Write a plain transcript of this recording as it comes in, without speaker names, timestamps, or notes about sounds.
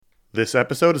This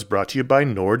episode is brought to you by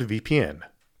NordVPN.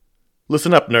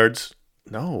 Listen up, nerds.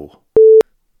 No.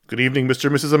 Good evening, Mr.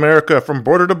 and Mrs. America, from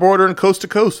border to border and coast to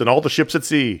coast and all the ships at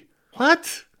sea.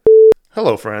 What?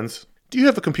 Hello, friends. Do you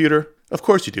have a computer? Of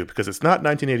course you do, because it's not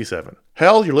 1987.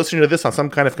 Hell, you're listening to this on some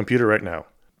kind of computer right now.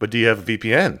 But do you have a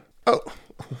VPN? Oh,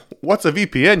 what's a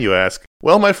VPN, you ask?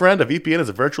 Well, my friend, a VPN is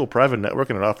a virtual private network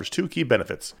and it offers two key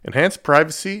benefits: enhanced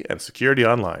privacy and security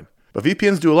online. But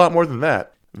VPNs do a lot more than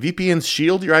that. VPNs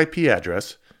shield your IP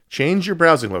address, change your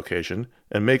browsing location,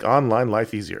 and make online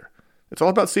life easier. It's all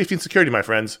about safety and security, my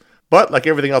friends. But like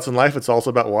everything else in life, it's also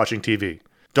about watching TV.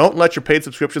 Don't let your paid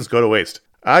subscriptions go to waste.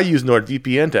 I use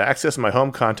NordVPN to access my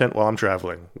home content while I'm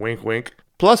traveling. Wink, wink.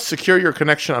 Plus, secure your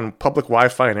connection on public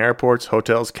Wi-Fi in airports,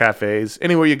 hotels, cafes,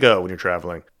 anywhere you go when you're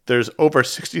traveling. There's over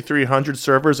 6,300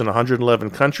 servers in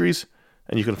 111 countries,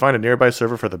 and you can find a nearby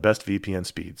server for the best VPN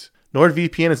speeds.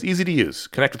 NordVPN is easy to use.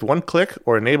 Connect with one click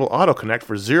or enable auto-connect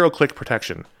for zero-click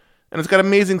protection. And it's got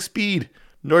amazing speed.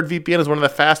 NordVPN is one of the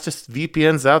fastest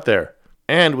VPNs out there.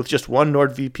 And with just one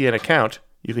NordVPN account,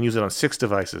 you can use it on 6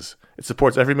 devices. It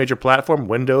supports every major platform: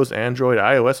 Windows, Android,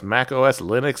 iOS, macOS,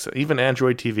 Linux, even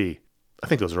Android TV. I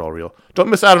think those are all real. Don't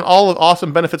miss out on all the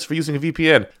awesome benefits for using a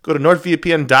VPN. Go to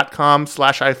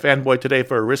nordvpn.com/ifanboy today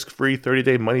for a risk-free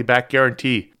 30-day money-back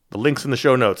guarantee. The link's in the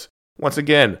show notes. Once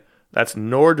again, that's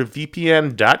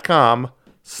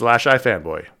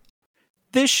nordvpn.com/ifanboy.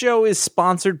 This show is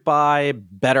sponsored by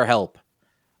BetterHelp.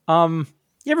 You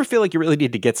ever feel like you really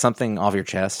need to get something off your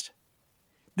chest?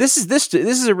 This is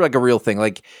like a real thing.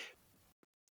 Like,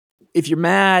 if you're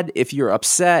mad, if you're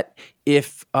upset,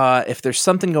 if there's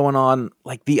something going on,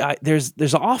 like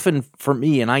there's often for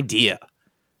me an idea.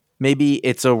 Maybe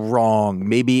it's a wrong,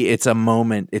 maybe it's a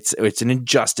moment, it's an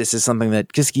injustice, it's something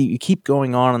that just you keep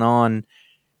going on and on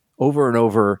over and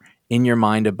over in your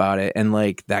mind about it, and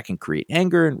like that can create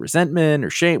anger and resentment or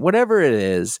shame, whatever it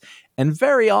is. And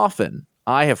very often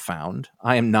I have found,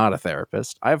 I am not a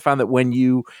therapist, I have found that when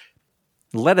you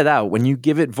let it out, when you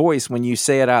give it voice, when you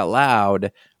say it out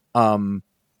loud,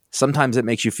 sometimes it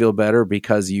makes you feel better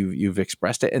because you've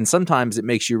expressed it, and sometimes it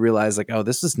makes you realize like, oh,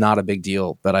 this is not a big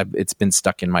deal, but it's been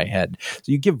stuck in my head.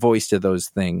 So you give voice to those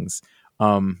things,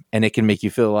 and it can make you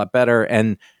feel a lot better.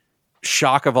 And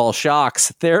shock of all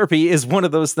shocks, therapy is one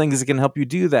of those things that can help you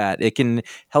do that. It can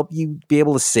help you be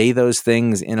able to say those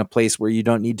things in a place where you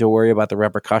don't need to worry about the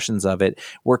repercussions of it,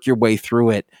 work your way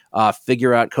through it,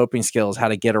 figure out coping skills, how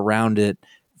to get around it,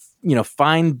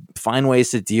 find ways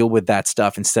to deal with that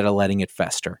stuff instead of letting it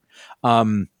fester.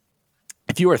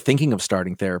 If you are thinking of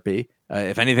starting therapy,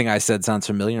 if anything I said sounds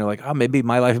familiar, you're like, oh, maybe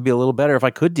my life would be a little better if I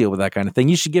could deal with that kind of thing,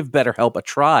 you should give BetterHelp a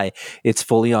try. It's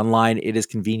fully online. It is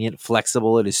convenient,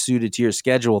 flexible. It is suited to your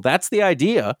schedule. That's the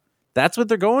idea. That's what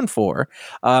they're going for.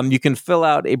 You can fill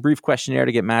out a brief questionnaire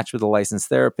to get matched with a licensed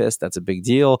therapist. That's a big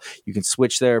deal. You can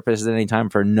switch therapists at any time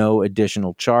for no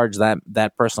additional charge.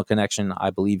 That personal connection,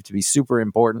 I believe, to be super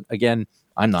important. Again,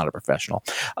 I'm not a professional.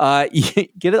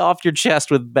 Get it off your chest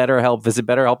with BetterHelp. Visit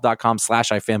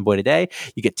BetterHelp.com/ifanboy today.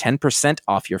 You get 10%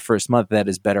 off your first month. That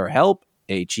is BetterHelp,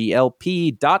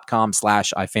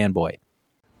 HELP.com/ifanboy.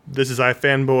 This is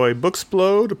iFanboy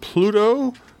Booksplode,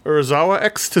 Pluto, Urasawa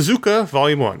x Tezuka,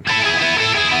 Volume 1.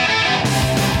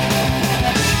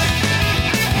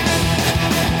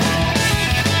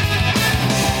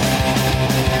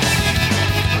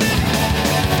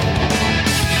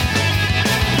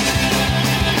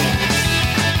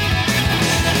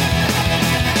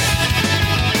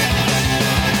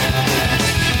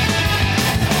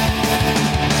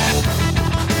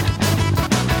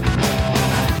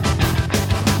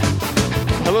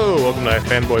 Welcome to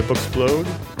iFanboy Booksplode.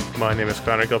 My name is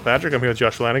Connor Kilpatrick. I'm here with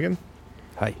Josh Flanagan.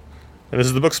 Hi. And this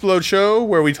is the Booksplode show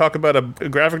where we talk about a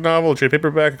graphic novel, a trade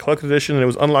paperback, a collected edition, and it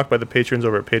was unlocked by the patrons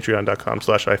over at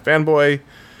patreon.com/ifanboy.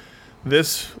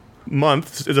 This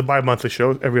month is a bi-monthly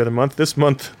show, every other month. This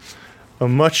month, a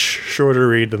much shorter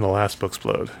read than the last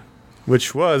Booksplode,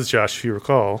 which was, Josh, if you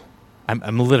recall...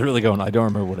 I'm literally going, I don't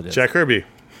remember what it is. Jack Kirby.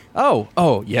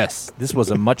 Oh, yes. This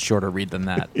was a much shorter read than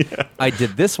that. Yeah. I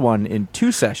did this one in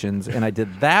 2 sessions, and I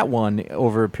did that one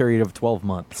over a period of 12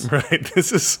 months. Right.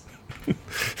 This is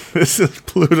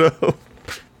Pluto.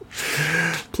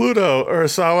 Pluto,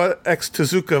 Urasawa x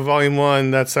Tezuka, Volume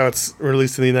 1. That's how it's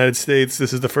released in the United States.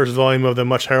 This is the first volume of the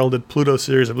much heralded Pluto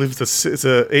series. I believe it's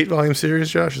a 8-volume series,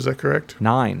 Josh. Is that correct?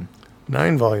 9.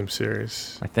 9-volume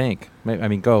series. I think. I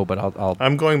mean, go, but I'll...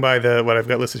 I'm going by what I've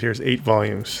got listed here is 8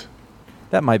 volumes.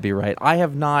 That might be right. I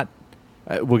have not...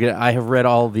 I have read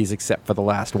all of these except for the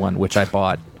last one, which I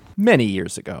bought many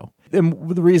years ago.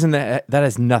 And the reason that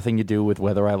has nothing to do with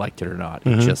whether I liked it or not.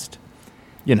 It just,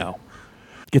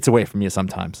 gets away from you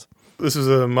sometimes. This is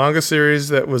a manga series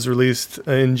that was released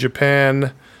in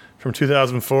Japan from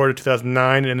 2004 to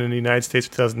 2009, and in the United States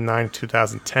 2009 to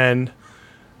 2010.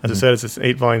 As I said, it's an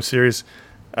 8-volume series.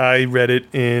 I read it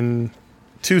in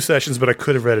 2 sessions, but I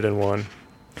could have read it in 1.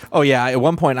 Oh, yeah. At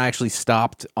one point, I actually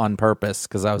stopped on purpose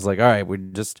because I was like, all right,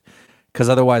 because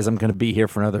otherwise I'm going to be here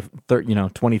for another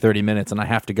 20, 30 minutes and I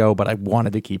have to go, but I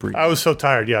wanted to keep reading. I was so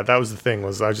tired. Yeah, that was the thing.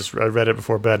 I read it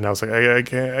before bed, and I was like,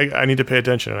 I need to pay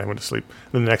attention, and I went to sleep.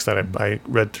 Then the next night, I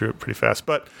read through it pretty fast.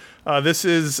 But this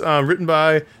is written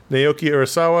by Naoki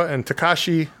Urasawa and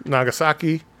Takashi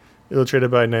Nagasaki,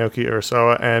 illustrated by Naoki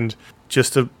Urasawa. And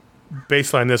just to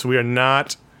baseline this, we are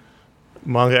not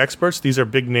manga experts. These are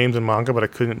big names in manga, but I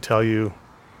couldn't tell you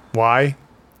why.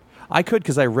 I could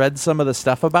because I read some of the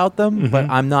stuff about them, but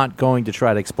I'm not going to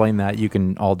try to explain that. You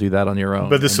can all do that on your own.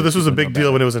 But this was a big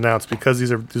deal when it was announced because these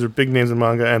are big names in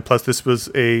manga, and plus this was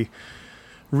a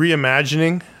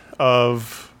reimagining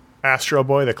of Astro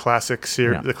Boy, the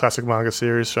classic manga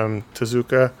series from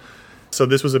Tezuka. So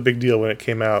this was a big deal when it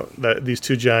came out that these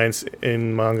two giants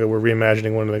in manga were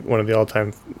reimagining one of the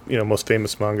all-time most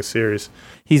famous manga series.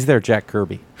 He's their Jack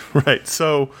Kirby, right?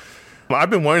 So. I've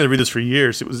been wanting to read this for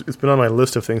years. It's been on my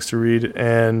list of things to read.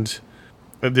 And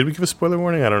did we give a spoiler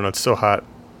warning? I don't know. It's so hot.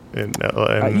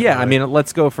 I mean,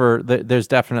 let's go for. There's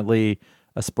definitely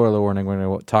a spoiler warning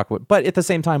when we talk about. But at the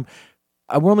same time,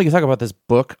 we're only going to talk about this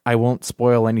book. I won't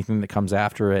spoil anything that comes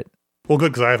after it. Well,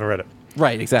 good, because I haven't read it.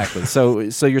 Right, exactly. So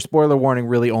your spoiler warning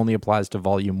really only applies to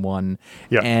Volume 1.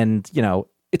 Yeah. And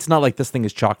it's not like this thing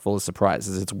is chock full of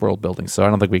surprises. It's world building, so I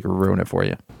don't think we can ruin it for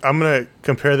you. I'm going to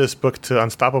compare this book to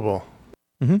Unstoppable.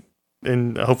 Mm-hmm.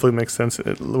 And hopefully it makes sense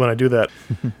when I do that.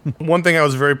 One thing I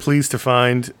was very pleased to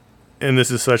find, and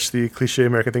this is such the cliche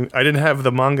American thing, I didn't have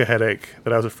the manga headache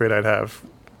that I was afraid I'd have,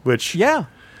 which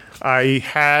I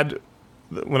had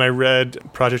when I read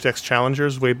Project X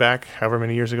Challengers way back, however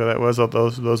many years ago that was, all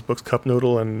those books, Cup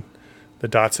Noodle and the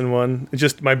Dotson one. It's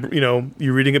just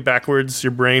you're reading it backwards.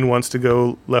 Your brain wants to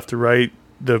go left to right.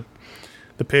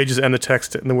 The pages and the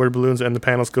text and the word balloons and the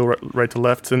panels go right to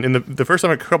left. And in the first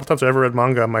time, a couple times I ever read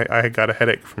manga, I got a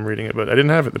headache from reading it, but I didn't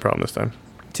have the problem this time.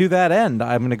 To that end,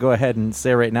 I'm going to go ahead and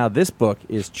say right now, this book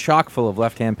is chock full of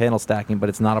left-hand panel stacking, but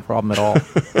it's not a problem at all.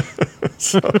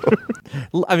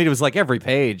 I mean, it was like every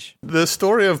page. The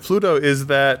story of Pluto is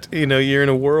that, you're in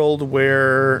a world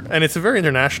where, and it's a very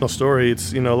international story.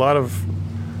 It's, a lot of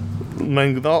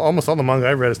almost all the manga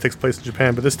I read takes place in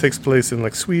Japan, but this takes place in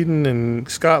like Sweden and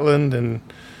Scotland, and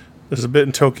there's a bit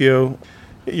in Tokyo.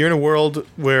 You're in a world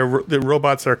where the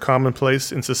robots are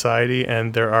commonplace in society,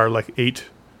 and there are like 8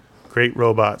 great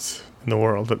robots in the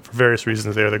world. But for various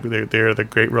reasons, they're the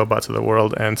great robots of the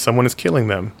world, and someone is killing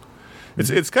them.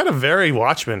 It's got a very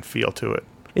Watchmen feel to it.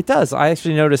 It does. I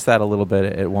actually noticed that a little bit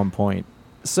at one point.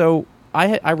 So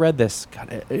I read this,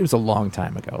 God, it was a long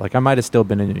time ago. Like I might have still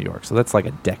been in New York, so that's like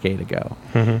a decade ago.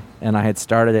 Mm-hmm. And I had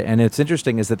started it, and it's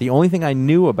interesting is that the only thing I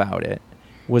knew about it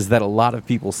was that a lot of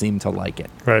people seemed to like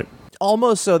it. Right.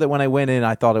 Almost so that when I went in,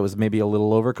 I thought it was maybe a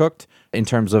little overcooked in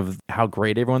terms of how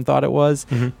great everyone thought it was.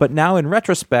 Mm-hmm. But now in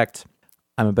retrospect,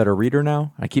 I'm a better reader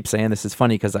now. I keep saying this is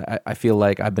funny because I feel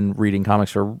like I've been reading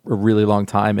comics for a really long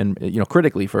time, and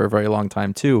critically for a very long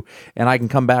time too. And I can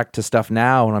come back to stuff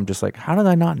now, and I'm just like, how did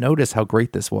I not notice how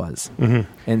great this was?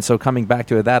 Mm-hmm. And so coming back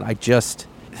to that, I guess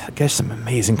some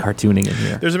amazing cartooning in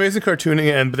here. There's amazing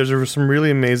cartooning, but there's some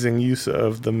really amazing use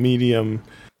of the medium.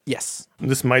 Yes.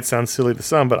 This might sound silly to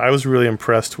some, but I was really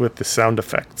impressed with the sound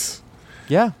effects.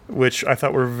 Yeah. Which I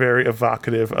thought were very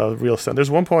evocative of real sound.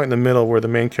 There's one point in the middle where the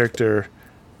main character,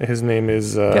 his name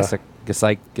is... I don't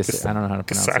know how to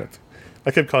pronounce it.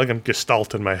 I kept calling him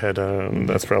Gestalt in my head.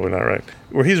 That's probably not right.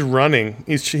 Where he's running.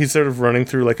 He's sort of running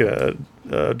through like a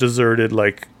deserted,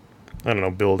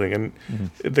 building. And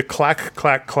the clack,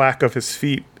 clack, clack of his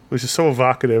feet was just so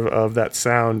evocative of that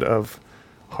sound of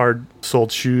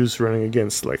hard-soled shoes running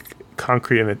against like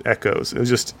concrete, and it echoes. It was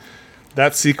just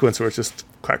that sequence where it's just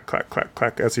clack, clack, clack,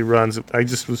 clack as he runs. I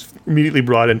just was immediately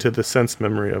brought into the sense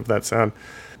memory of that sound.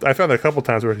 I found that a couple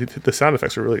times where the sound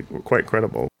effects are really quite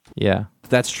incredible. Yeah,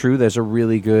 that's true. There's a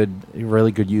really good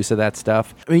use of that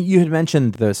stuff. I mean, you had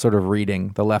mentioned the sort of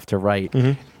reading, the left to right.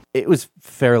 Mm-hmm. It was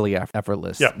fairly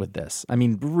effortless with this. I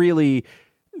mean, really,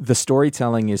 the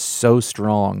storytelling is so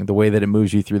strong, the way that it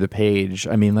moves you through the page.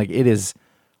 I mean, like, it is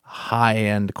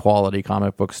high-end quality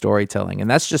comic book storytelling, and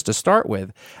that's just to start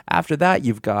with. After that,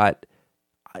 you've got,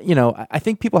 I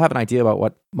think people have an idea about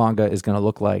what manga is going to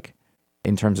look like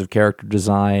in terms of character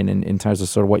design and in terms of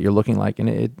sort of what you're looking like,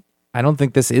 and I don't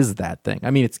think this is that thing.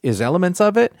 I mean, it's elements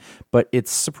of it, but it's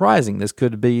surprising. This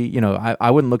could be, I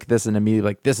wouldn't look at this and immediately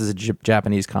like, this is a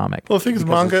Japanese comic. Well, the thing is,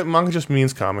 manga just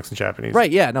means comics in Japanese.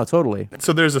 Right, yeah, no, totally.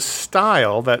 So there's a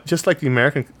style that, just like the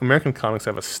American comics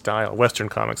have a style, Western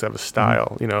comics have a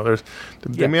style.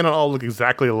 They may not all look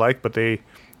exactly alike, but they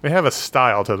have a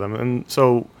style to them. And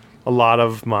so a lot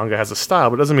of manga has a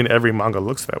style, but it doesn't mean every manga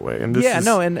looks that way. And I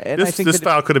think this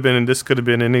style could have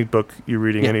been any book you're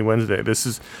reading any Wednesday.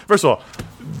 First of all,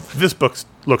 this book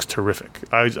looks terrific.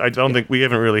 I don't think we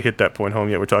haven't really hit that point home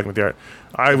yet. We're talking about the art.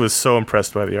 I was so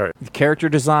impressed by the art. The character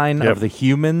design of the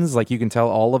humans, like you can tell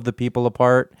all of the people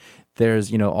apart.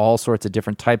 There's, all sorts of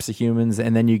different types of humans,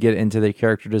 and then you get into the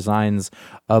character designs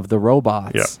of the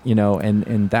robots,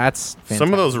 and that's fantastic.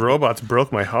 Some of those robots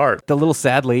broke my heart. The little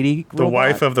sad lady The robot.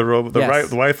 wife of the robot,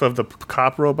 the wife of the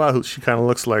cop robot, she kind of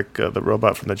looks like the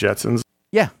robot from the Jetsons.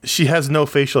 Yeah. She has no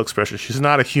facial expression. She's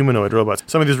not a humanoid robot.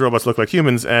 Some of these robots look like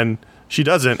humans, and she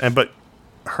doesn't, but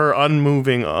her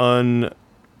unmoving,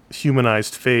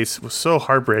 unhumanized face was so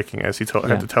heartbreaking as he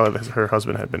had to tell her that her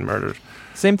husband had been murdered.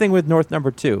 Same thing with North Number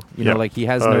 2. Like he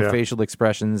has no facial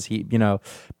expressions.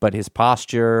 But his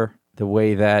posture, the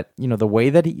way that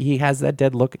he has that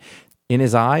dead look in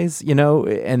his eyes,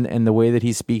 and the way that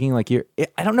he's speaking, like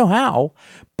I don't know how,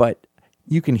 but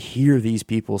you can hear these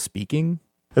people speaking.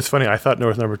 It's funny. I thought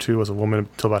North Number 2 was a woman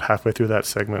until about halfway through that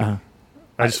segment.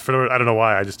 I don't know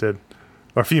why. I just did.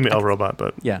 Or female robot,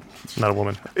 but not a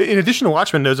woman. In addition to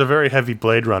Watchmen, there's a very heavy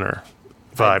Blade Runner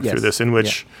vibe through this, in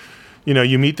which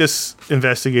you meet this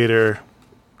investigator,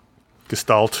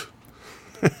 Gestalt,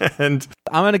 and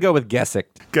I'm going to go with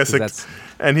Gesicht.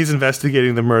 And he's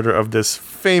investigating the murder of this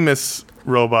famous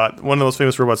robot, one of the most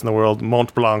famous robots in the world,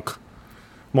 Mont Blanc.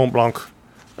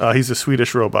 He's a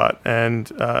Swedish robot,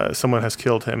 and someone has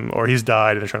killed him, or he's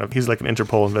died, and he's like an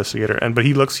Interpol investigator, but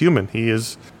he looks human. He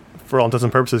is, for all intents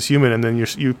and purposes, human, and then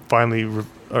you finally,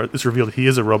 it's revealed that he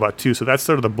is a robot too. So that's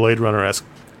sort of the Blade Runner-esque,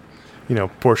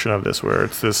 portion of this, where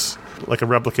it's this like a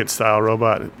replicant-style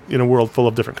robot in a world full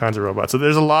of different kinds of robots. So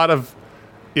there's a lot of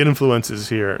influences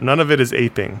here. None of it is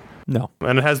aping. No.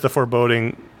 And it has the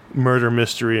foreboding murder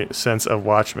mystery sense of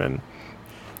Watchmen.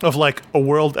 Of like a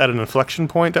world at an inflection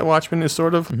point that Watchmen is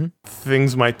sort of. Mm-hmm.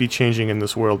 Things might be changing in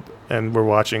this world, and we're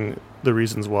watching the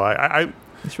reasons why.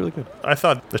 It's really good. I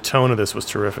thought the tone of this was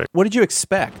terrific. What did you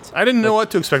expect? I didn't know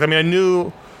what to expect. I mean, I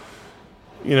knew.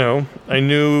 Did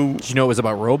you know it was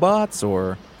about robots,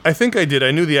 or? I think I did.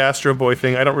 I knew the Astro Boy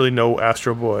thing. I don't really know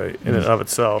Astro Boy in and of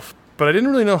itself, but I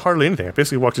didn't really know hardly anything. I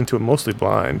basically walked into it mostly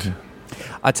blind.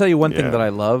 I'll tell you one thing that I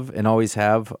love and always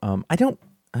have. I don't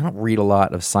read a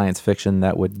lot of science fiction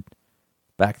that would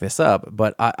back this up,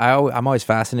 but I'm always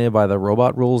fascinated by the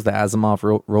robot rules, the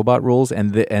Asimov robot rules,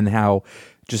 and how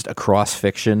just across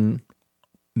fiction,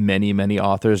 many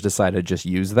authors decided to just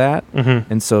use that.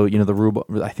 Mm-hmm. And so the robot,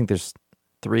 I think there's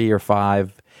 3 or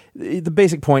 5. The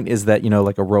basic point is that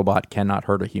like a robot cannot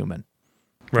hurt a human,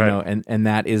 right? And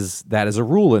that is a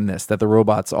rule in this that the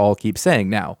robots all keep saying.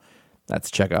 Now, that's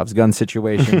Chekhov's gun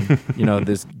situation.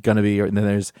 There's gonna be, and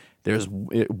then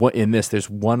there's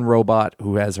one robot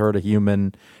who has hurt a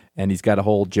human, and he's got a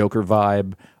whole Joker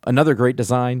vibe. Another great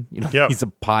design. He's a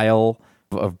pile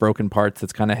of broken parts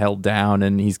that's kind of held down,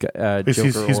 and he's got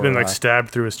he's been like stabbed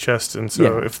through his chest, and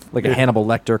so a Hannibal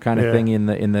Lecter kind of thing in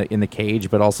the cage,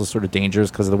 but also sort of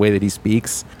dangerous because of the way that he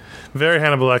speaks. Very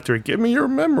Hannibal Lecter. Give me your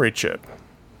memory chip.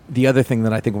 The other thing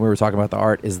that I think when we were talking about the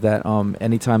art is that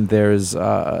anytime there's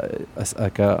a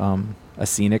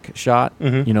scenic shot,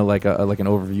 mm-hmm. Like an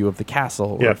overview of the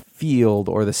castle or a field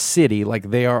or the city, like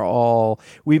they are all.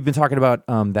 We've been talking about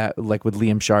that, like with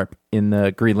Liam Sharp in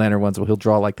the Green Lantern ones, where he'll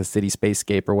draw like the city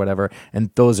spacescape or whatever,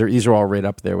 and these are all right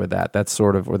up there with that. That's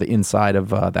sort of, or the inside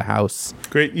of the house.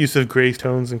 Great use of gray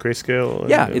tones and grayscale.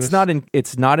 Yeah, it's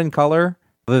not in color.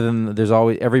 Other than there's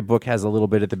always, every book has a little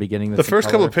bit at the beginning. The first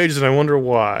couple of pages, and I wonder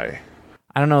why.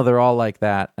 I don't know. They're all like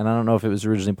that, and I don't know if it was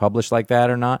originally published like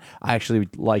that or not. I actually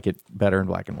like it better in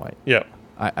black and white. Yeah,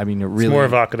 I mean, it's more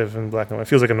evocative in black and white. It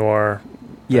feels like a noir.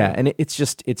 Yeah, and it's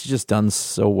just done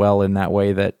so well in that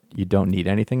way that you don't need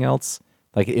anything else.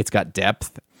 Like, it's got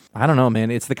depth. I don't know, man.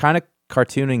 It's the kind of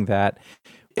cartooning that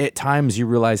at times you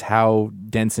realize how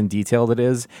dense and detailed it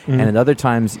is, and at other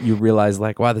times you realize,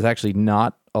 like, wow, there's actually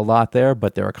not a lot there,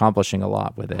 but they're accomplishing a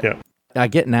lot with it. Yeah. I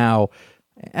get now,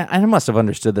 and I must have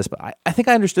understood this, but I think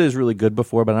I understood it really good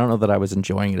before, but I don't know that I was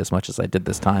enjoying it as much as I did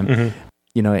this time.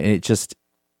 Mm-hmm.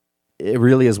 It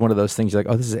really is one of those things you're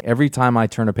like, oh, this is, every time I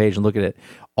turn a page and look at it,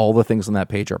 all the things on that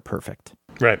page are perfect.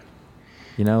 Right.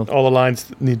 All the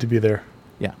lines need to be there.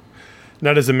 Yeah.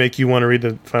 Now, does it make you want to read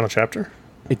the final chapter?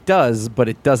 It does, but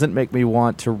it doesn't make me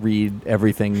want to read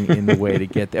everything in the way to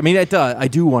get there. I mean, it does. I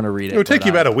do want to read it. It would take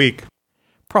you about a week.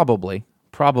 Probably.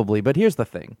 But here's the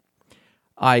thing.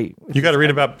 You got to read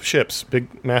about ships,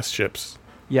 big mass ships.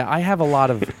 Yeah, I have a lot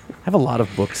of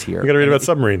books here. You got to read about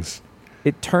submarines.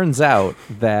 It turns out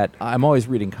that I'm always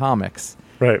reading comics.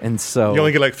 Right. And so you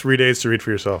only get like 3 days to read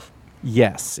for yourself.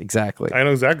 Yes, exactly. I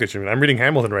know exactly what you mean. I'm reading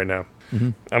Hamilton right now.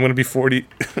 Mm-hmm. I'm going to be 40.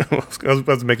 I was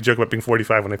about to make a joke about being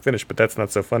 45 when I finish, but that's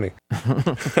not so funny.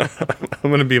 I'm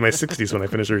going to be in my 60s when I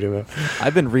finish reading that.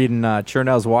 I've been reading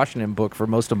Chernow's Washington book for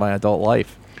most of my adult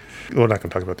life. We're not going to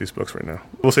talk about these books right now.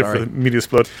 We'll save for the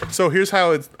Mediasplode. So here's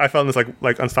how I found this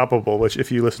like unstoppable, which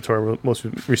if you listen to our most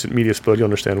recent Mediasplode, you'll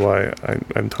understand why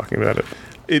I'm talking about it.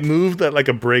 It moved at like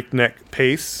a breakneck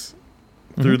pace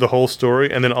through the whole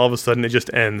story, and then all of a sudden it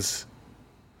just ends.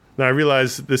 Now I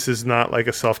realize this is not like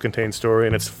a self-contained story,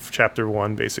 and it's chapter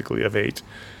 1 basically of 8,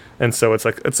 and so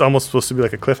it's almost supposed to be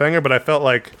like a cliffhanger. But I felt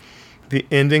like the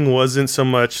ending wasn't so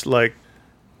much like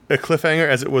a cliffhanger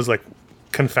as it was like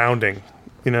confounding.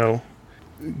 You know,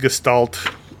 Gestalt,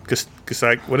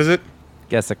 what is it?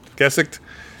 Gesicht.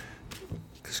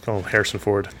 Just call him Harrison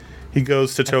Ford. He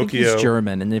goes to Tokyo. I think he's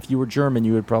German, and if you were German,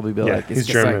 you would probably be like, he's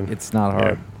German. It's not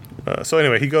hard. Yeah. So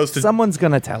anyway, he goes to... Someone's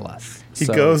going to tell us. He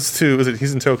goes to...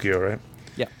 He's in Tokyo, right?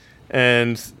 Yeah.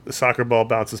 And the soccer ball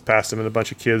bounces past him, and a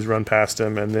bunch of kids run past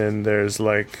him, and then there's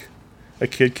like a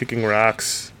kid kicking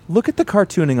rocks. Look at the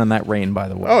cartooning on that rain, by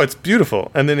the way. Oh, it's beautiful.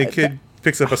 And then a kid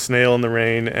picks up a snail in the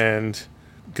rain, and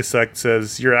Gesicht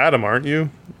says, "You're Adam, aren't you?"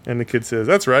 And the kid says,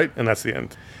 "That's right," and that's the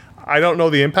end. I don't know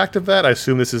the impact of that. I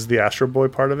assume this is the Astro Boy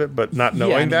part of it, but not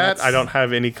knowing that, I don't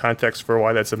have any context for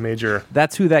why that's a major...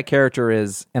 That's who that character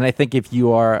is, and I think if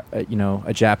you are,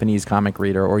 a Japanese comic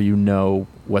reader or you know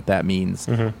what that means,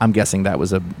 I'm guessing that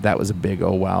was a big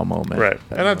oh wow moment. Right,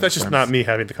 and that's just not me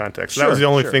having the context. That was the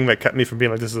only thing that kept me from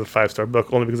being like, this is a 5-star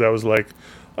book, only because I was like,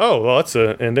 oh, well, that's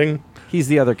an ending. He's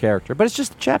the other character, but it's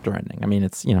just a chapter ending. I mean,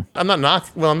 it's, I'm not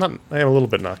knocking... Well, I am a little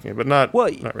bit knocking it, but not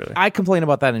really. I complain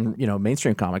about that in,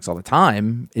 mainstream comics all the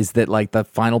time, is that, like, the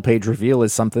final page reveal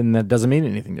is something that doesn't mean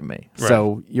anything to me. Right.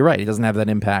 So, you're right. It doesn't have that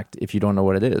impact if you don't know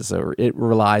what it is. So it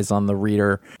relies on the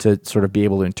reader to sort of be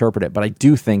able to interpret it. But I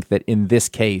do think that in this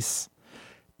case,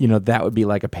 that would be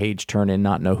like a page turn and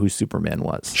not know who Superman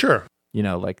was. Sure.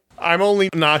 I'm only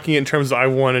knocking it in terms of I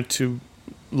wanted to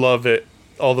love it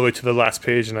all the way to the last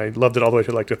page, and I loved it all the way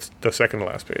to like the second to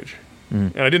last page.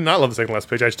 And I did not love the second to last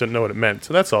page. I just didn't know what it meant.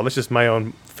 So that's all. That's just my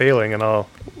own failing, and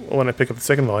when I pick up the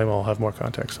second volume, I'll have more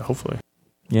context, so hopefully.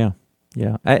 Yeah.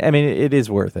 I mean, it is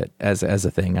worth it as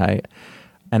a thing. I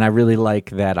really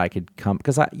like that I could come,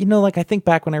 because I think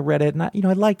back when I read it, and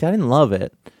I liked it. I didn't love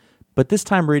it. But this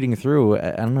time reading through,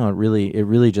 I don't know, it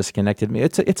really just connected me.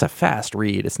 It's a fast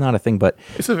read. It's not a thing, but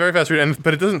it's a very fast read,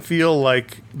 but it doesn't feel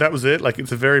like that was it. Like,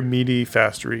 it's a very meaty,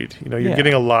 fast read. You're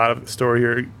getting a lot of the story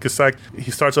here. Because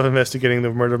he starts off investigating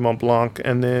the murder of Mont Blanc,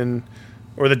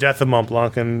 or the death of Mont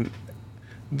Blanc, and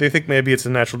they think maybe it's a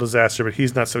natural disaster, but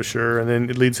he's not so sure. And then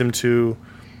it leads him to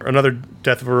another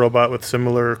death of a robot with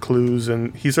similar clues,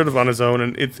 and he's sort of on his own,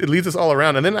 and it leads us all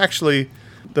around. And then actually,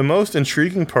 the most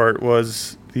intriguing part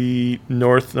was the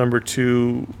North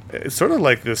 #2. It's sort of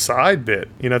like the side bit.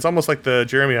 It's almost like the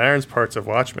Jeremy Irons parts of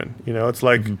Watchmen. It's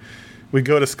like we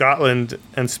go to Scotland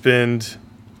and spend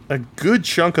a good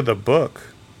chunk of the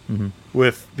book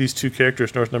with these two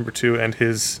characters, North #2 and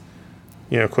his,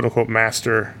 quote unquote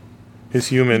master, his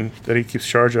human that he keeps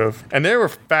charge of. And they were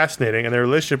fascinating, and their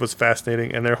relationship was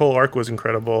fascinating, and their whole arc was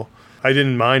incredible. I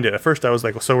didn't mind it. At first I was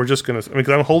like, well, so we're just going to...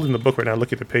 because I'm holding the book right now,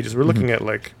 looking at the pages. We're looking at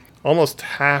like almost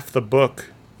half the book.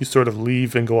 You sort of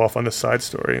leave and go off on this side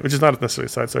story, which is not necessarily a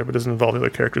side story, but doesn't involve the other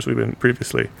characters we've been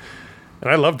previously. And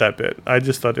I loved that bit. I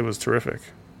just thought it was terrific.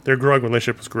 Their growing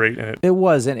relationship was great. And it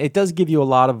was, and it does give you a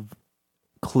lot of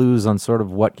clues on sort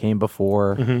of what came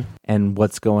before and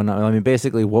what's going on. I mean,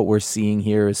 basically what we're seeing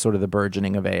here is sort of the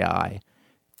burgeoning of AI.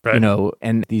 Right.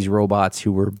 And these robots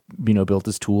who were, built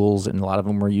as tools, and a lot of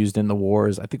them were used in the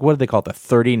wars. I think, what did they call it? The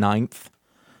 39th?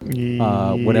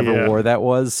 Whatever war that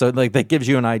was. So like that gives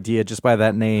you an idea just by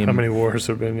that name. How many wars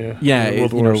have been,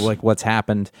 like what's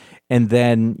happened. And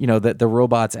then, that the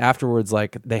robots afterwards,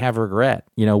 like, they have regret.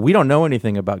 We don't know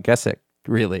anything about Gesicht,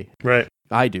 really. Right.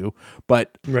 I do.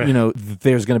 But,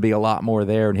 there's going to be a lot more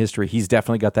there in history. He's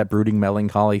definitely got that brooding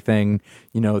melancholy thing,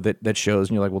 that shows,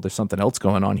 and you're like, well, there's something else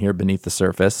going on here beneath the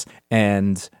surface.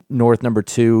 And North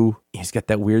 #2, he's got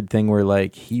that weird thing where,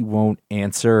 like, he won't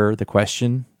answer the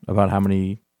question about how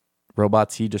many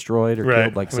robots he destroyed or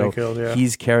killed. Like, so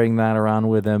he's carrying that around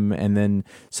with him. And then,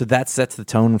 so that sets the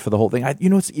tone for the whole thing.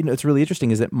 It's really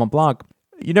interesting is that Mont Blanc,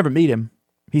 you never meet him.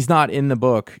 He's not in the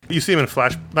book. You see him in not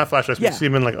flashbacks, but you see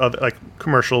him in like other like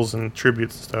commercials and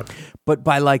tributes and stuff. But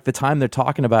by like the time they're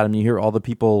talking about him, you hear all the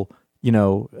people,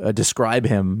 describe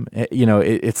him.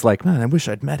 It's like, man, I wish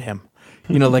I'd met him.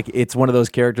 Like it's one of those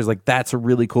characters, like that's a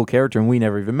really cool character, and we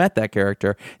never even met that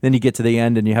character. Then you get to the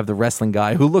end, and you have the wrestling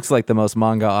guy who looks like the most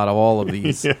manga out of all of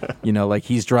these. Like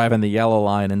he's driving the yellow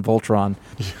line in Voltron,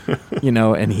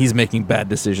 and he's making bad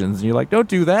decisions. And you're like, don't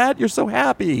do that. You're so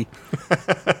happy.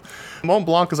 Mont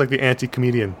Blanc is like the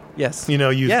anti-comedian. Yes. He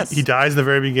dies in the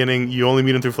very beginning. You only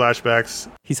meet him through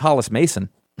flashbacks. He's Hollis Mason.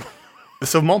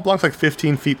 So Mont Blanc's like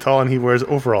 15 feet tall, and he wears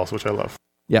overalls, which I love.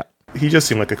 Yeah. He just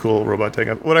seemed like a cool robot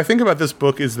tank. What I think about this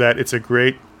book is that it's a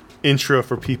great intro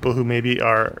for people who maybe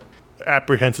are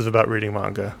apprehensive about reading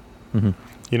manga. Mm-hmm.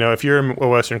 If you're a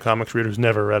Western comics reader who's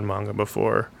never read manga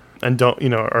before and don't,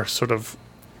 are sort of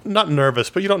not nervous,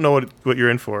 but you don't know what you're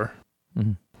in for.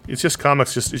 Mm-hmm. It's just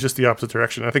comics. It's just the opposite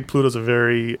direction. I think Pluto's a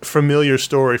very familiar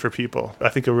story for people. I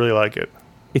think you'll really like it.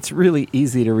 It's really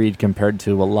easy to read compared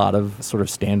to a lot of sort of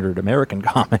standard American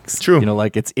comics. True.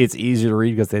 It's easier to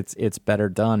read because it's better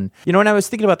done. And I was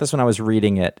thinking about this when I was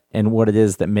reading it and what it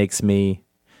is that makes me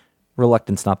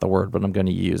reluctant's not the word, but I'm going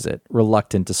to use it.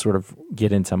 Reluctant to sort of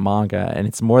get into manga, and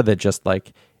it's more that just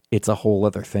like it's a whole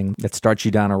other thing that starts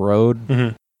you down a road.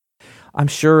 Mm-hmm. I'm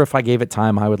sure if I gave it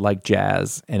time, I would like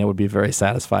jazz and it would be very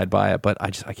satisfied by it, but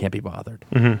I can't be bothered.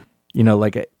 Mm-hmm.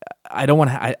 I don't want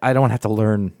to. I don't want to have to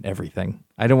learn everything.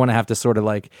 I don't want to have to sort of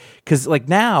because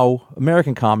now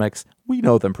American comics, we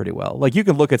know them pretty well. Like you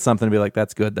can look at something and be like,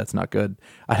 "That's good. That's not good."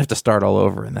 I have to start all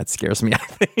over, and that scares me. I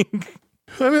think.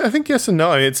 I think yes and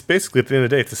no. It's basically at the end of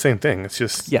the day, it's the same thing. It's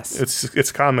just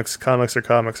It's comics. Comics are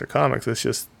comics are comics. It's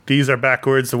just these are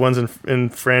backwards. The ones in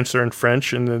French are in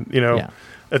French, and then Yeah.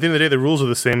 At the end of the day, the rules are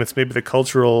the same. It's maybe the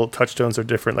cultural touchstones are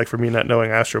different, like for me not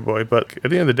knowing Astro Boy. But at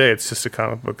the end of the day, it's just a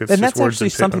comic book. It's and just that's words actually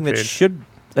something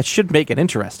that should make it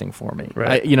interesting for me.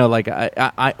 Right.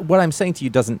 What I'm saying to you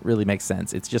doesn't really make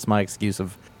sense. It's just my excuse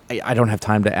of I don't have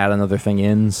time to add another thing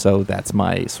in, so that's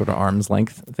my sort of arm's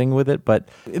length thing with it. But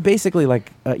basically,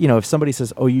 if somebody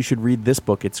says, "Oh, you should read this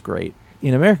book, it's great."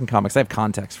 In American comics, I have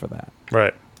context for that.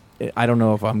 Right. I don't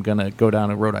know if I'm gonna go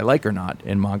down a road I like or not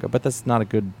in manga, but that's not a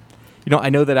good.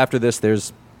 I know that after this,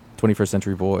 there's 21st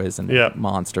Century Boys and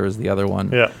Monsters, the other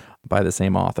one, by the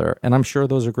same author, and I'm sure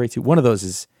those are great too. One of those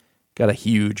is got a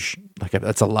huge,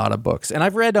 that's a lot of books, and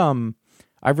I've read Lone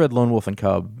Wolf and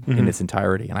Cub in its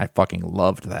entirety, and I fucking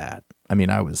loved that. I mean,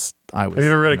 I was. Have you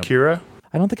ever read Akira?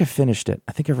 I don't think I finished it.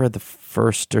 I think I've read the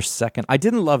first or second. I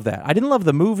didn't love that. I didn't love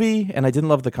the movie, and I didn't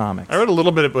love the comics. I read a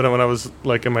little bit when I was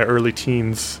in my early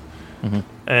teens,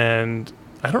 and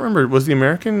I don't remember. Was the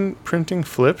American printing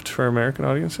flipped for American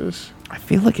audiences? I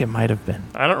feel like it might have been.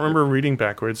 I don't remember reading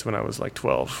backwards when I was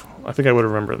 12. I think I would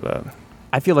have remembered that.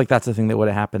 I feel like that's the thing that would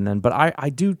have happened then. But I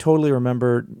do totally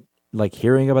remember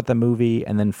hearing about the movie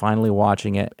and then finally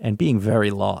watching it and being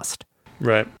very lost.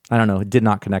 Right. I don't know. It did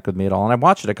not connect with me at all. And I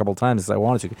watched it a couple times because I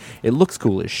wanted to. It looks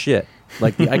cool as shit.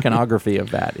 The iconography of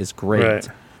that is great. Right.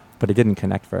 But it didn't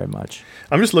connect very much.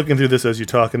 I'm just looking through this as you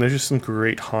talk, and there's just some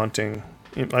great haunting.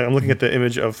 I'm looking at the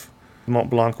image of Mont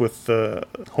Blanc with the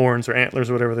horns or antlers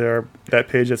or whatever they are. That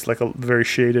page that's very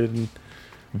shaded.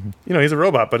 And, he's a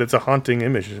robot, but it's a haunting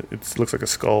image. It looks like a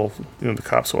skull, the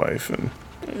cop's wife. And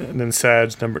then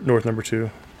Sad's North number 2.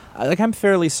 I'm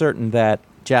fairly certain that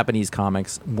Japanese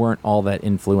comics weren't all that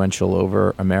influential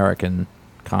over American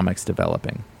comics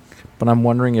developing. But I'm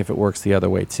wondering if it works the other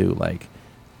way too.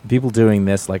 People doing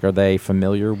this, are they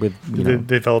familiar with... They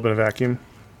develop in a vacuum?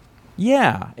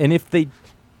 Yeah, and if they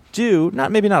do,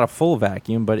 maybe not a full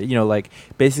vacuum, but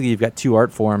basically you've got two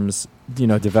art forms,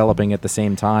 developing at the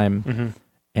same time,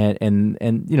 and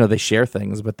they share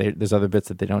things, but there's other bits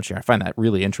that they don't share. I find that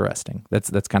really interesting.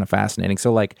 That's kind of fascinating.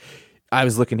 So I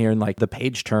was looking here and the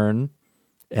page turn,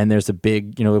 and there's a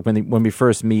big when we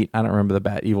first meet, I don't remember the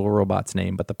bad evil robot's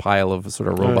name, but the pile of sort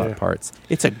of robot parts.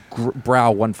 It's a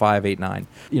Brow 1589.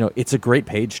 It's a great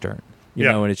page turn.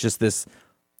 And it's just this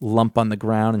lump on the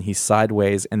ground and he's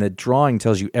sideways and the drawing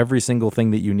tells you every single thing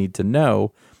that you need to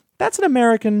know. That's an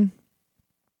American,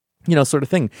 sort of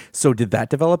thing. So did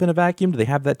that develop in a vacuum? Do they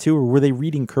have that too? Or were they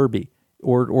reading Kirby?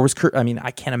 Or was Kirby,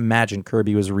 I can't imagine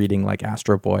Kirby was reading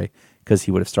Astro Boy because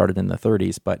he would have started in the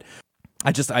 30s. But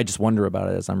I just wonder about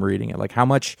it as I'm reading it. How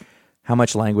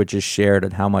much language is shared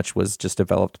and how much was just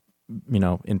developed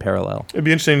in parallel. It'd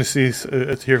be interesting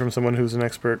to hear from someone who's an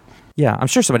expert. Yeah, I'm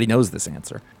sure somebody knows this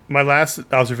answer. My last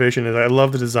observation is I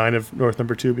love the design of North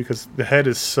number 2 because the head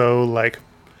is so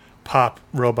pop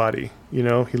robot-y. He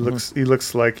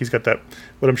looks like he's got that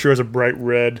what I'm sure is a bright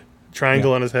red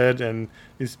triangle on his head and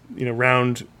these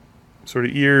round sort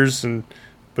of ears and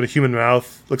but a human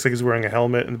mouth. Looks like he's wearing a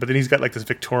helmet, but then he's got like this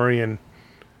Victorian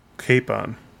cape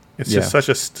on. It's just such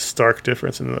a stark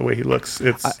difference in the way he looks.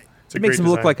 It makes him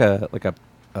look like a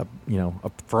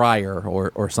friar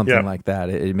or something like that.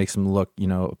 It makes him look,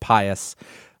 pious.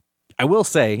 I will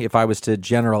say, if I was to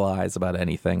generalize about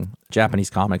anything, Japanese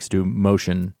comics do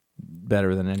motion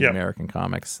better than any American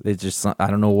comics. It's just, I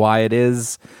don't know why it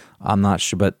is. I'm not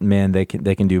sure, but man, they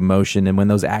can do motion, and when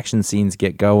those action scenes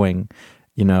get going,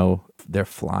 they're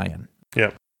flying.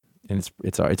 Yeah, and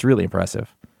it's really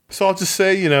impressive. So I'll just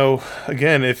say,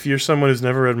 again, if you're someone who's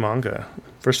never read manga,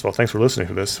 first of all, thanks for listening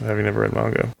to this, having never read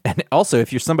manga. And also,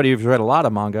 if you're somebody who's read a lot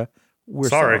of manga, we're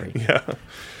sorry. Yeah.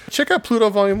 Check out Pluto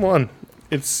Volume 1.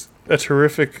 It's a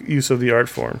terrific use of the art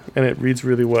form, and it reads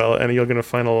really well, and you're going to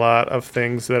find a lot of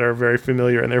things that are very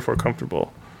familiar and therefore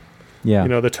comfortable. Yeah.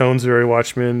 The tone's very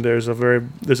Watchmen. There's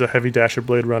a heavy dash of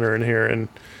Blade Runner in here, and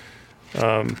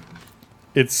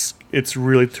it's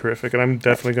really terrific, and I'm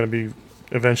definitely going to be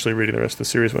eventually reading the rest of the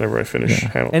series whenever I finish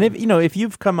Hamilton. And if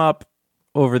you've come up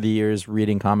over the years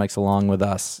reading comics along with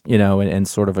us, and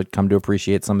sort of come to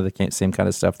appreciate some of the same kind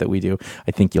of stuff that we do,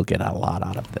 I think you'll get a lot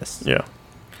out of this. Yeah.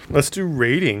 Let's do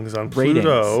ratings on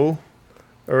Pluto.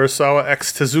 Urasawa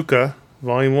X Tezuka,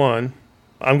 Volume 1.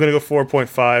 I'm going to go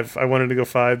 4.5. I wanted to go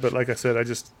 5, but like I said,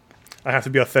 I have to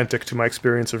be authentic to my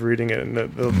experience of reading it, and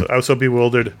I was so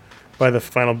bewildered by the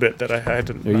final bit that I had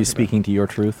to... Are you speaking to your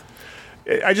truth?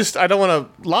 I don't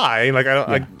want to lie.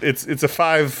 It's a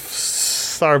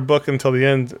 5-star book until the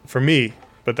end for me,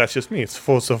 but that's just me. It's a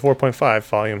 4.5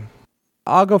 volume.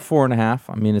 I'll go 4.5.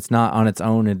 I mean, it's not on its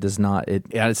own. It does not.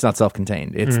 It's not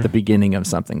self-contained. It's the beginning of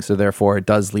something, so therefore it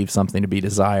does leave something to be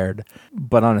desired.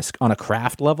 But on a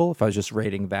craft level, if I was just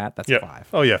rating that's a 5.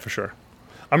 Oh yeah, for sure.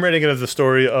 I'm rating it as the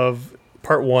story of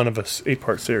part 1 of a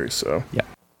 8-part series. So yeah,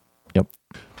 yep.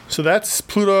 So that's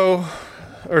Pluto.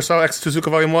 Urasawa X Tezuka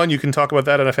Volume 1. You can talk about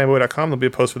that at ifanboy.com. There'll be a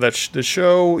post for that the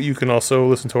show. You can also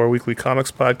listen to our weekly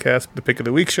comics podcast, The Pick of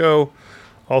the Week Show,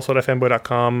 also at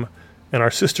ifanboy.com. And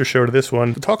our sister show to this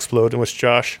one, Talksplode, in which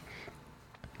Josh,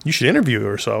 you should interview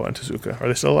Urasawa and Tezuka. Are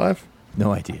they still alive?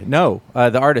 No idea. No,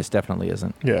 the artist definitely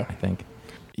isn't. Yeah. I think.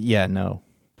 Yeah, no.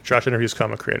 Josh interviews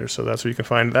comic creators, so that's where you can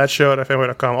find that show at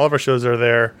ifanboy.com. All of our shows are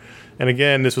there. And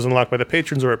again, this was unlocked by the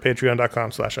patrons or at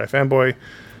patreon.com/ifanboy.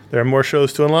 There are more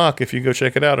shows to unlock if you go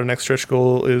check it out. Our next stretch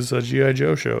goal is a G.I.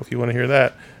 Joe show, if you want to hear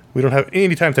that. We don't have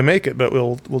any time to make it, but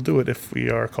we'll do it if we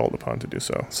are called upon to do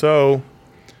so. So...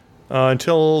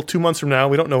 until 2 months from now,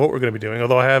 we don't know what we're going to be doing,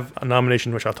 although I have a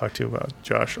nomination which I'll talk to you about,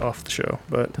 Josh, off the show.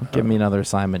 But don't give me another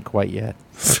assignment quite yet.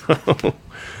 So,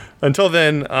 until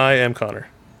then, I am Connor.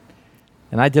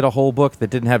 And I did a whole book that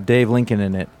didn't have Dave Lincoln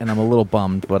in it, and I'm a little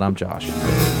bummed, but I'm Josh.